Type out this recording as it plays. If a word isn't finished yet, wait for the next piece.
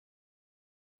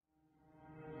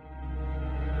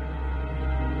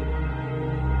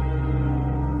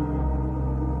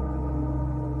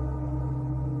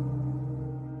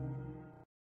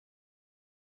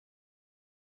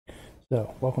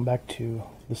So, welcome back to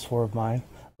this floor of mine.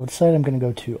 I decided I'm going to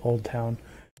go to Old Town.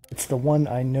 It's the one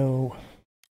I know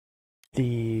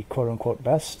the quote-unquote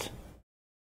best.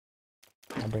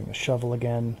 I'll bring the shovel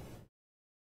again.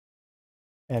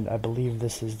 And I believe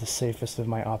this is the safest of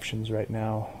my options right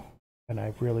now. And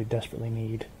I really desperately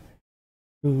need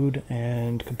food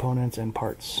and components and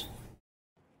parts.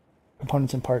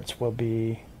 Components and parts will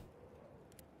be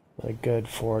really good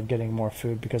for getting more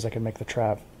food because I can make the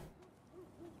trap.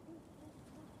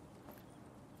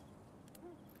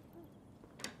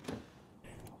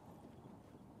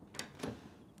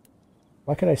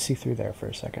 Why could I see through there for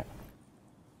a second?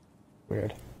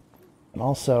 Weird. And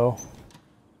also,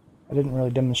 I didn't really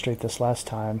demonstrate this last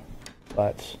time,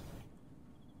 but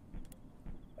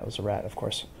that was a rat, of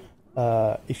course.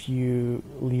 If you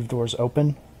leave doors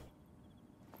open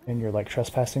and you're like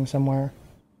trespassing somewhere,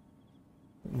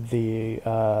 the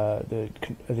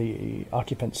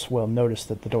occupants will notice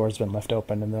that the door has been left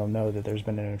open, and they'll know that there's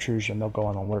been an intrusion. They'll go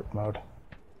on alert mode.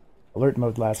 Alert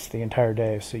mode lasts the entire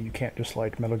day, so you can't just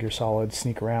like Metal Gear Solid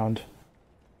sneak around,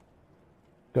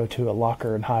 go to a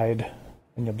locker and hide,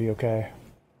 and you'll be okay.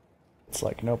 It's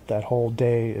like, nope, that whole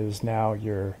day is now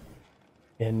you're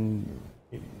in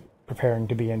preparing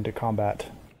to be into combat.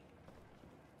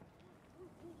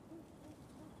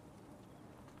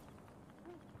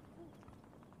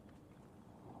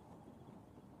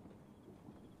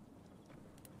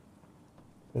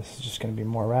 This is just going to be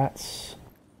more rats.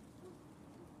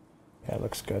 Yeah, it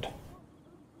looks good.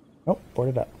 Oh,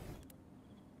 boarded up.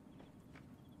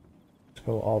 Let's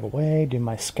go all the way, do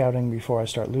my scouting before I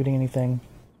start looting anything.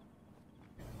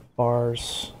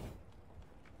 Bars.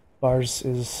 Bars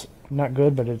is not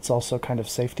good, but it's also kind of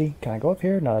safety. Can I go up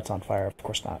here? No, that's on fire. Of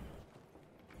course not.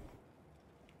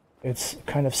 It's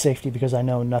kind of safety because I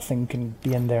know nothing can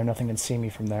be in there, nothing can see me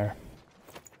from there.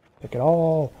 Pick it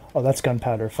all. Oh, that's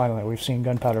gunpowder. Finally, we've seen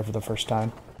gunpowder for the first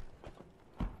time.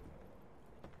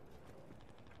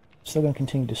 Still gonna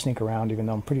continue to sneak around, even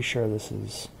though I'm pretty sure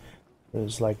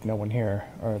there's like no one here,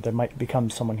 or there might become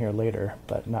someone here later,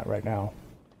 but not right now.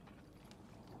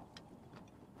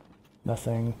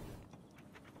 Nothing.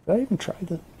 Did I even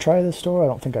try this door? I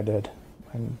don't think I did.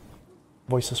 My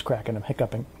voice is cracking. I'm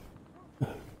hiccuping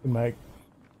in my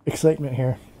excitement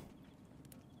here.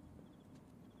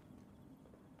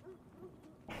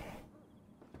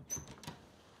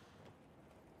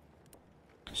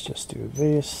 Let's just do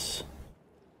this.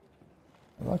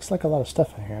 It looks like a lot of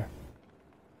stuff in here.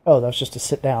 Oh, that's just to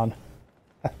sit down.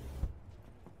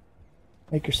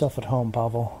 Make yourself at home,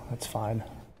 Pavel. That's fine.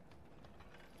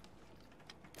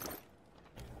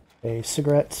 A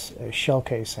cigarette, a shell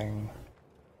casing,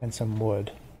 and some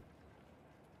wood.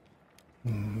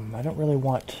 I don't really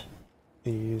want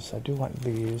these. I do want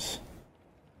these.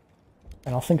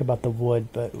 And I'll think about the wood,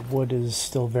 but wood is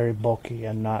still very bulky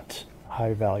and not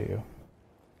high value.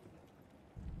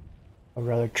 I'd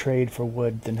rather trade for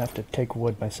wood than have to take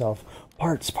wood myself.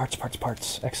 Parts, parts, parts,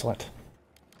 parts. Excellent.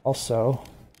 Also,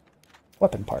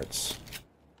 weapon parts.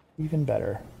 Even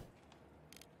better.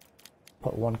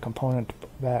 Put one component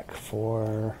back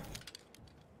for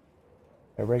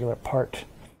a regular part.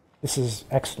 This is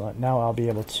excellent. Now I'll be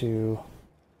able to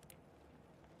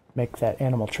make that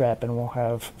animal trap and we'll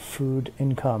have food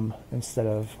income instead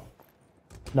of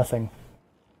nothing.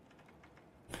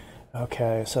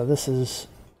 Okay, so this is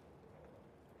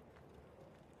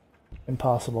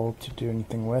impossible to do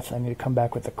anything with. I need to come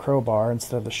back with the crowbar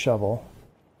instead of the shovel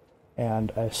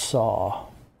and a saw.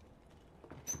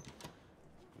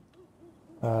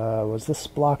 Was this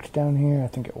blocked down here? I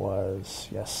think it was.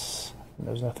 Yes.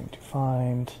 There's nothing to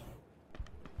find.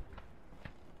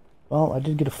 Well, I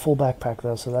did get a full backpack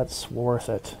though, so that's worth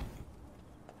it.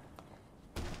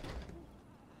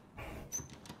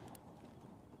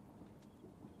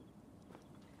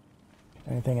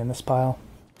 Anything in this pile?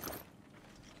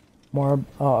 More,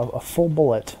 a full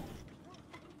bullet.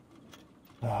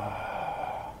 Do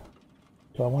I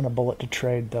want a bullet to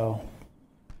trade, though?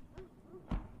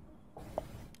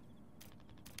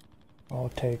 I'll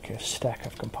take a stack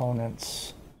of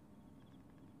components.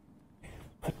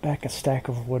 Put back a stack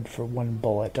of wood for one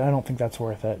bullet. I don't think that's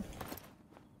worth it.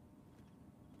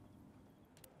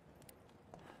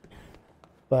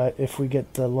 But if we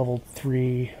get the level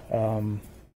 3,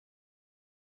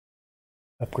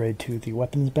 upgrade to the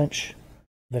weapons bench,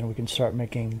 then we can start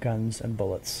making guns and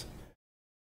bullets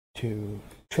to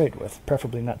trade with,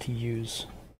 preferably not to use.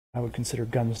 I would consider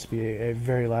guns to be a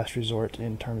very last resort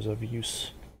in terms of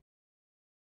use.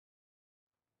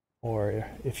 Or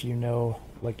if you know,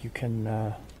 like, you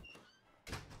can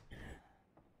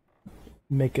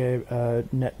make a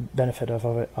net benefit off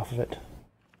of it.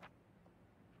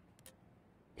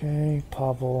 Okay,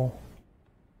 Pavel.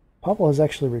 Pavel has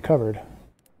actually recovered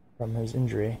from his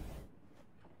injury,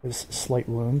 his slight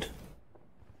wound.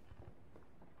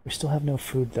 We still have no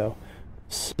food though.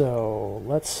 So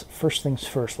let's, first things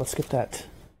first, let's get that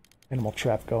animal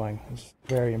trap going. It's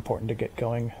very important to get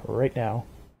going right now.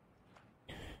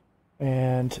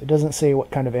 And it doesn't say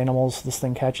what kind of animals this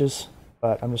thing catches,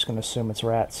 but I'm just going to assume it's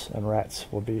rats, and rats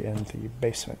will be in the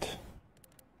basement.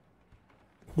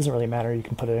 Doesn't really matter, you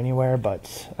can put it anywhere,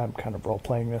 but I'm kind of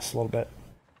role-playing this a little bit.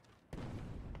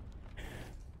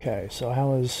 Okay, so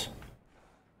how is...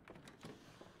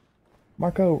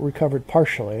 Marco recovered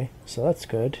partially, so that's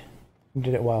good. He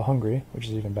did it while hungry, which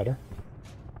is even better.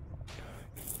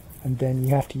 And then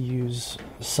you have to use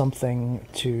something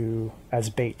to as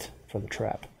bait for the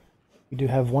trap. You do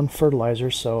have one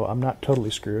fertilizer, so I'm not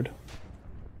totally screwed.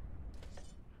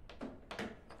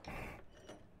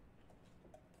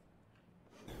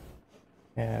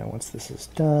 And once this is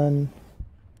done,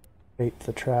 bait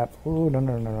the trap. Oh,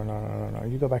 no.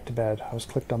 You go back to bed. I was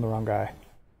clicked on the wrong guy.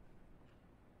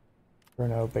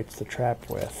 Bruno baits the trap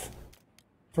with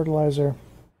fertilizer.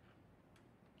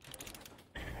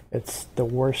 It's the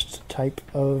worst type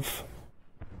of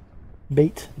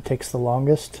bait. It takes the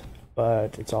longest,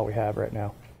 but it's all we have right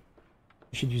now.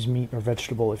 You should use meat or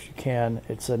vegetable if you can.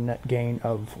 It's a net gain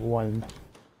of 1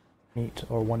 meat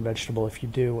or 1 vegetable if you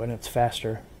do, and it's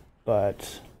faster,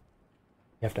 but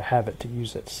you have to have it to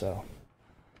use it, so.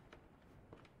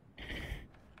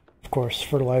 Of course,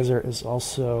 fertilizer is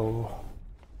also,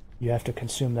 you have to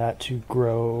consume that to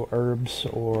grow herbs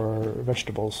or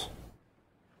vegetables.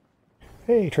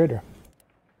 Hey, trader.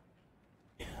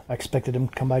 I expected him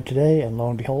to come by today, and lo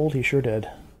and behold, he sure did.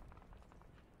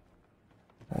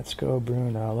 Let's go,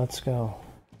 Bruno, let's go.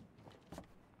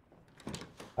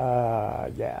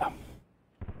 Yeah.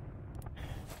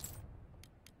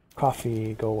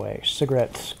 Coffee, go away.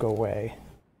 Cigarettes, go away.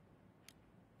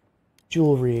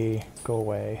 Jewelry, go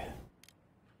away.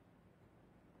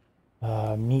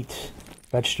 Meat,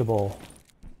 vegetable.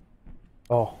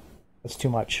 Oh, that's too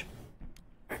much.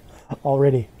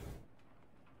 Already.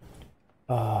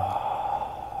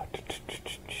 What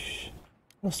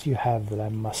else do you have that I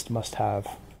must have?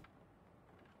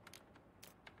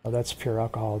 Oh, that's pure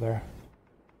alcohol there.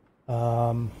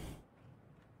 I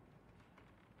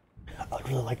would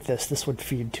really like this. This would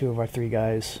feed 2 of our 3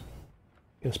 guys.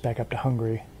 Get us back up to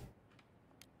hungry.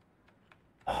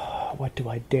 What do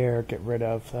I dare get rid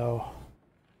of, though?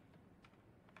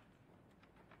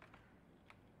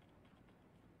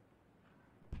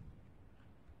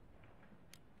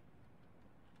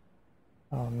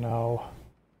 Oh no.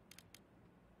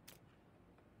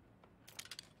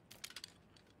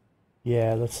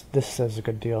 Yeah, this is a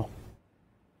good deal.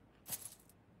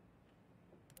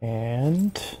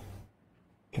 And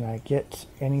can I get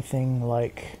anything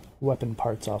like weapon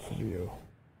parts off of you?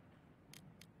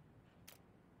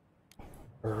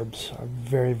 Herbs are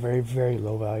very, very, very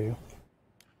low value.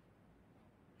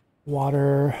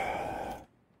 Water,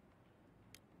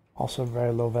 also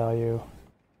very low value.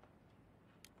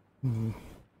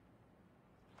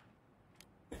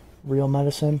 Real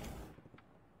medicine?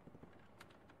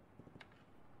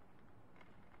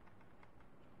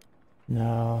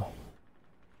 No.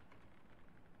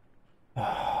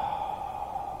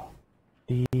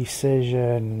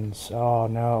 Decisions. Oh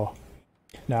no.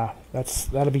 Nah,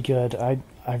 that'll be good.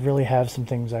 I really have some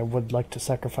things I would like to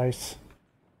sacrifice,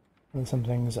 and some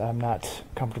things I'm not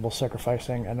comfortable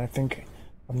sacrificing, and I think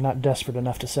I'm not desperate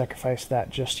enough to sacrifice that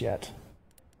just yet.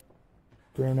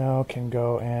 Bruno can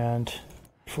go, and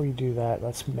before you do that,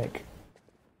 let's make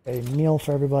a meal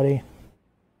for everybody.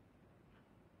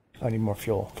 I need more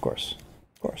fuel, of course.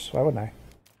 Of course, why wouldn't I?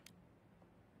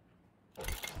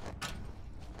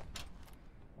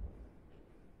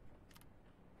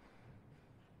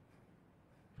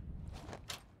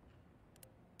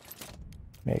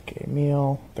 Make a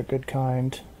meal, the good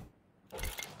kind.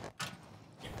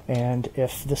 And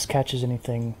if this catches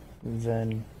anything,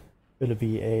 then it'll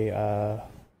be a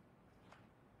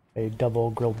double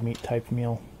grilled meat type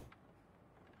meal.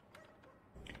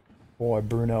 Or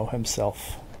Bruno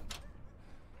himself.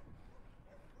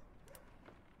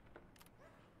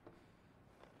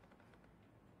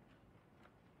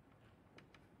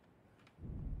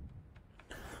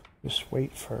 Just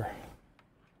wait for...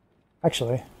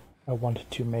 Actually, I wanted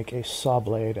to make a saw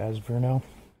blade as Bruno.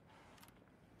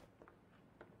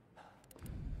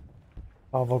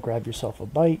 Pavel, grab yourself a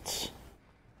bite.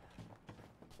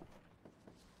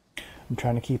 I'm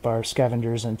trying to keep our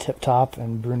scavengers in tip-top,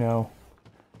 and Bruno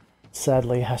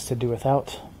sadly has to do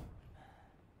without.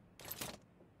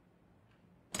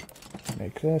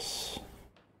 Make this.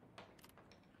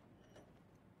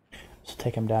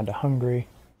 take him down to hungry.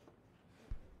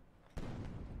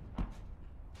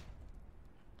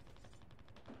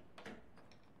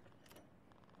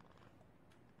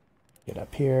 Get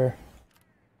up here.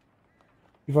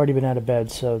 You've already been out of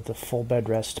bed, so the full bed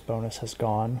rest bonus has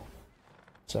gone.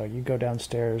 So you go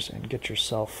downstairs and get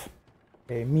yourself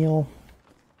a meal.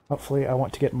 Hopefully I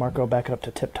want to get Marco back up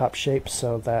to tip-top shape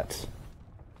so that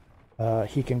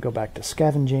he can go back to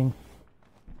scavenging.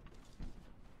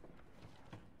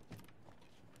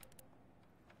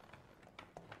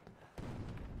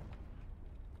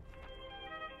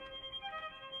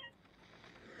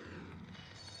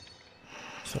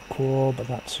 So cool, but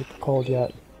not super cold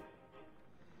yet.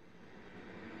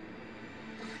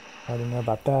 I already know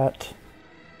about that.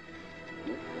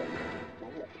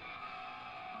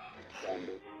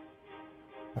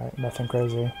 Alright, nothing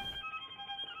crazy.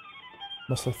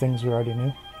 Mostly things we already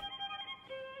knew.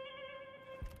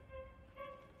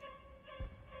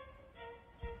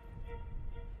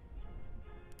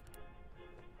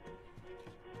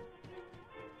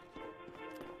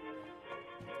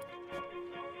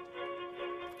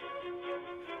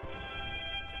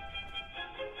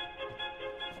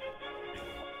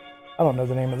 I don't know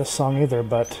the name of this song either,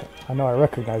 but I know I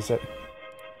recognize it.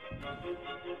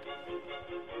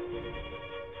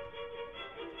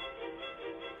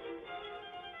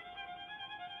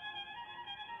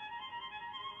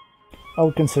 I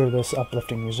would consider this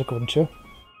uplifting music, wouldn't you?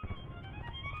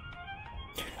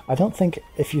 I don't think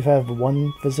if you have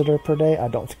one visitor per day, I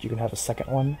don't think you can have a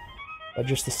second one. But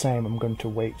just the same, I'm going to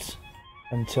wait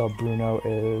until Bruno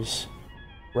is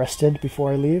rested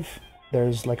before I leave.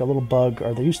 There's like a little bug,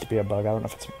 or there used to be a bug, I don't know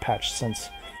if it's been patched since,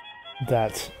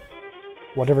 that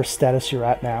whatever status you're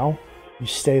at now, you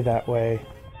stay that way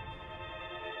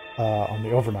on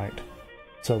the overnight.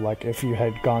 So like if you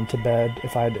had gone to bed,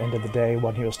 if I had ended the day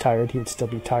when he was tired, he would still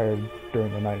be tired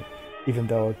during the night, even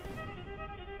though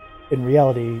in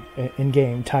reality,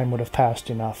 in-game, time would have passed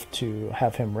enough to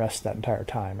have him rest that entire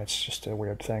time. It's just a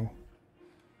weird thing.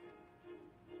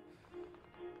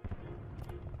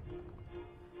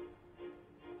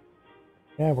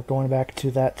 Yeah, we're going back to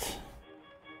that...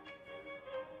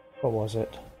 What was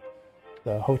it?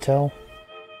 The hotel?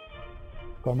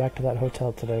 Going back to that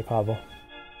hotel today, Pavel.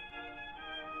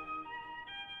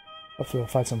 Hopefully we'll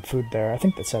find some food there. I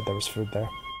think they said there was food there.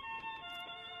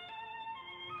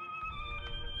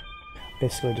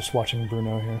 Basically just watching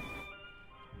Bruno here.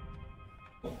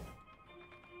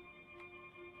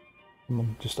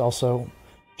 I'm just also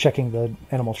checking the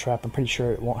animal trap. I'm pretty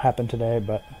sure it won't happen today,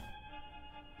 but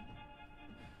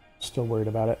still worried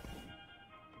about it.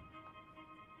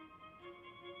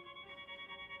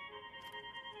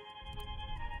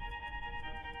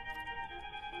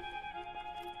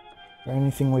 Is there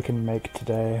anything we can make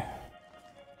today?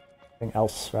 Anything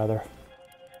else, rather?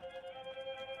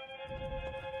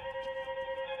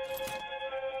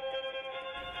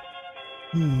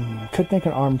 Could make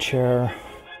an armchair.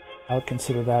 I would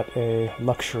consider that a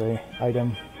luxury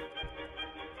item.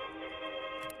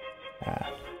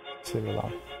 Let's leave it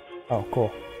alone. Oh,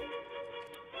 cool.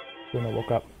 Bruno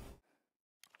woke up.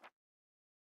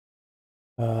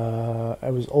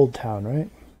 It was Old Town, right?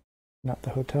 Not the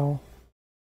hotel?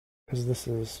 Because this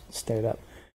is stayed up.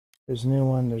 There's a new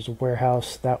one, there's a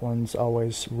warehouse. That one's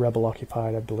always rebel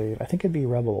occupied, I believe. I think it'd be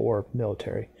rebel or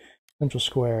military. Central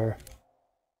Square.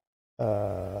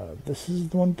 This is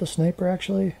the one with the sniper,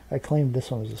 actually. I claimed this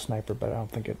one was a sniper, but I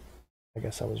don't think it... I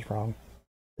guess I was wrong.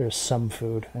 There's some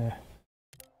food.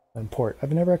 And port.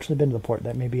 I've never actually been to the port.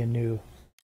 That may be a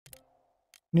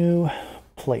new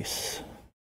place.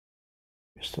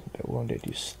 You're still a bit wounded.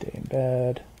 You stay in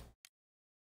bed.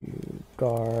 You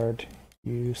guard.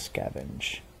 You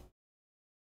scavenge.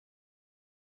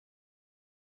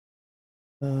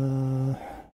 That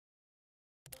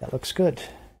looks good.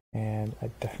 And I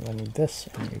definitely need this.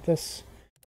 I need this.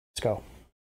 Let's go.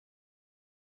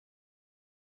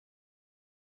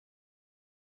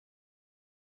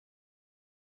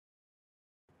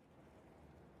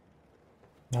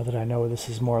 Now that I know this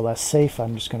is more or less safe,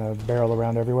 I'm just going to barrel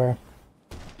around everywhere.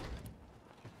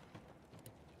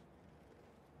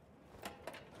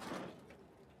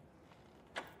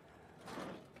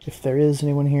 If there is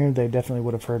anyone here, they definitely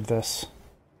would have heard this.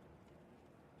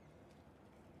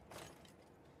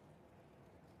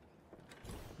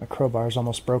 My crowbar is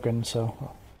almost broken,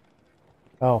 so...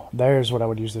 Oh, there's what I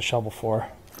would use the shovel for.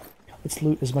 Let's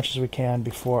loot as much as we can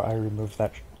before I remove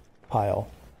that pile,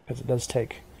 because it does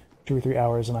take 2 or 3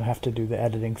 hours, and I have to do the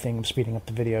editing thing of speeding up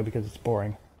the video because it's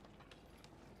boring.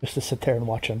 Just to sit there and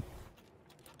watch him.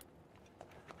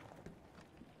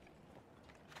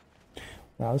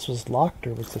 Now, this was locked,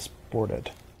 or was this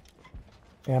boarded?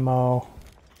 Ammo.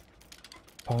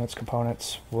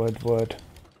 Components. Wood.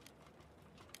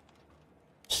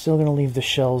 Still gonna leave the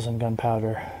shells and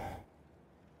gunpowder.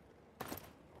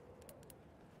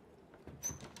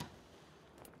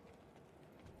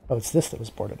 Oh, it's this that was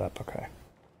boarded up, okay.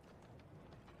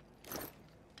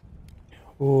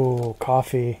 Ooh,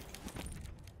 coffee.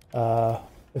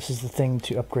 This is the thing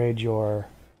to upgrade your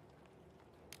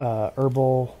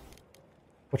herbal,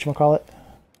 whatchamacallit?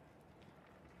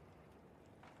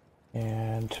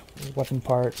 And weapon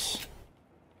parts.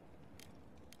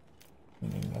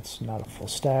 That's not a full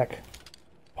stack.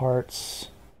 Parts.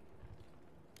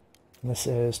 And this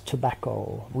is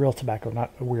tobacco. Real tobacco,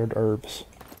 not weird herbs.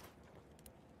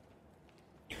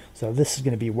 So this is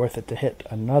going to be worth it to hit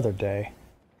another day.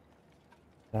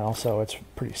 And also, it's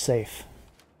pretty safe.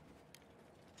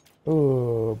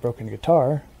 Ooh, broken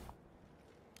guitar.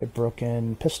 A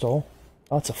broken pistol.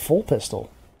 Oh, it's a full pistol.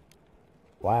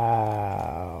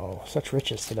 Wow, such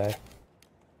riches today.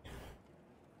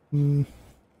 I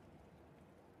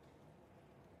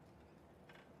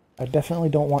definitely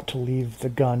don't want to leave the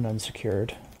gun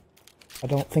unsecured. I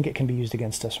don't think it can be used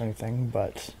against us or anything,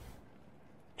 but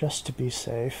just to be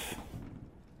safe.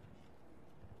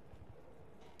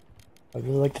 I'd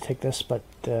really like to take this, but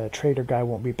the trader guy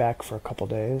won't be back for a couple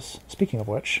days. Speaking of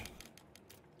which,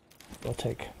 we'll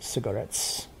take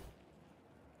cigarettes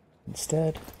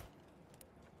instead.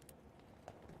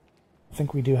 I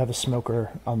think we do have a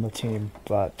smoker on the team,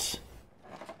 but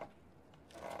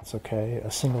it's okay.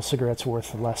 A single cigarette's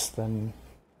worth less than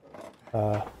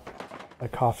a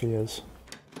coffee is.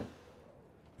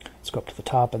 Let's go up to the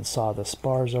top and saw this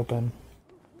bar's open.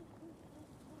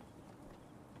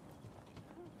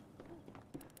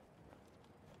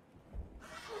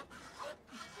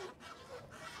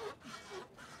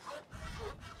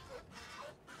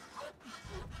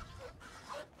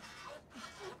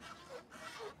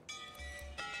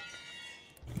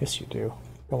 Yes, you do.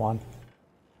 Go on.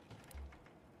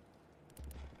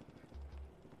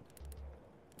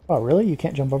 Oh, really? You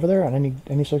can't jump over there on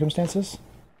any circumstances?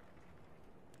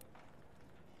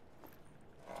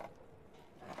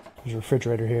 There's a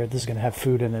refrigerator here. This is going to have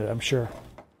food in it, I'm sure.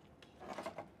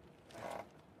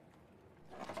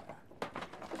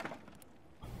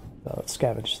 So let's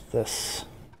scavenge this.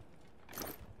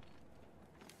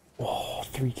 Oh,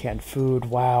 3 canned food.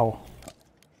 Wow.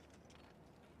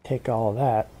 Take all of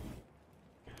that.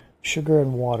 Sugar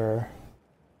and water.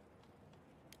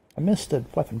 I missed a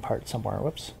weapon part somewhere.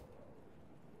 Whoops.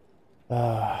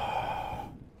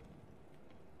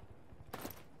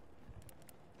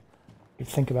 You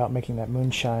think about making that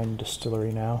moonshine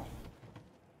distillery now.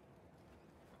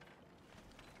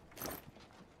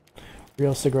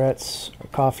 Real cigarettes, or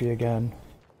coffee again.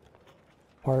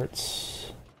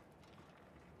 Parts.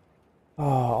 Oh,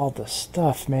 all this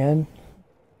stuff, man.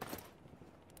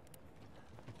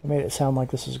 I made it sound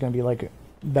like this is going to be like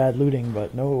bad looting,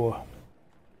 but no.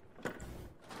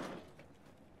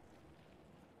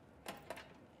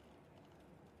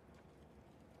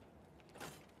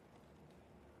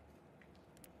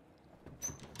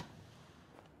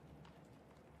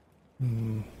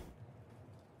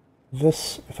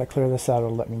 This, if I clear this out,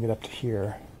 it'll let me get up to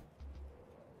here.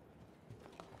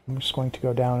 I'm just going to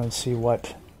go down and see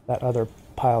what that other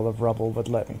pile of rubble would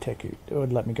let me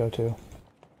go to.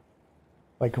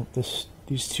 Like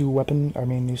these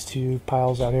two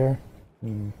piles out here.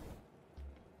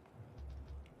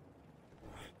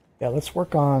 Yeah, let's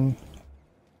work on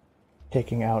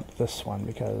taking out this one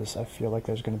because I feel like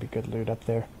there's going to be good loot up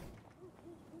there.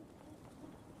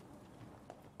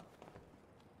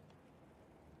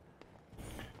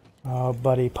 Oh,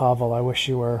 buddy Pavel, I wish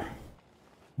you were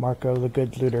Marco the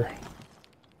Good Looter.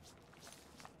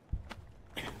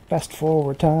 Fast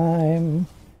forward time.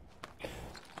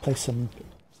 Play some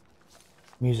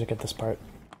music at this part.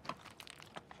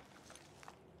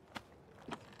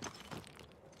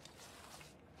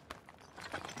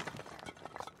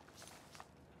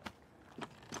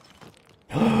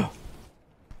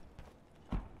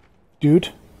 Dude.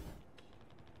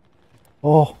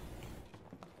 Oh.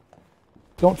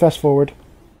 Don't fast forward.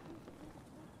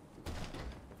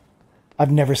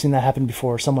 I've never seen that happen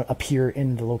before. Someone appear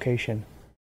in the location.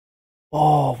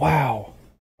 Oh, wow.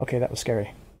 Okay, that was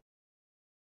scary.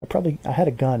 I had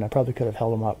a gun. I probably could have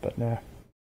held him up, but nah.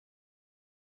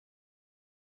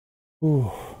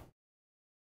 Ooh.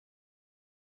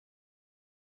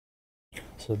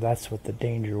 So that's what the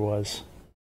danger was.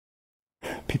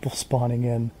 People spawning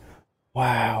in.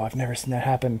 Wow, I've never seen that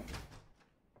happen.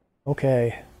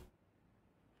 Okay.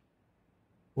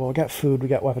 Well, we got food, we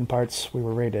got weapon parts, we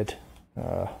were raided.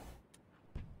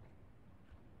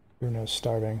 Bruno's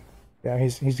starving. Yeah,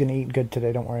 he's gonna eat good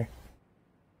today, don't worry.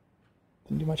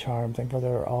 Didn't do much harm. Thankfully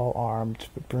they're all armed,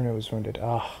 but Bruno was wounded.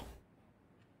 Ah.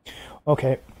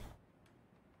 Okay.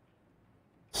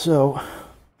 So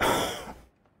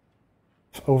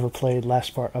overplayed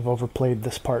last part. I've overplayed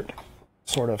this part,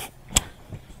 sort of.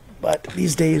 But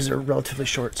these days are relatively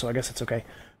short, so I guess it's okay.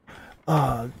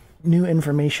 New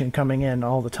information coming in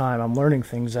all the time. I'm learning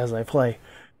things as I play.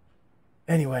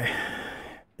 Anyway,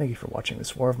 thank you for watching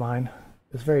this war of mine.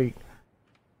 It's very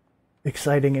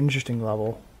exciting, interesting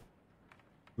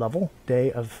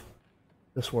day of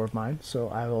this war of mine. So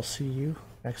I will see you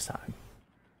next time.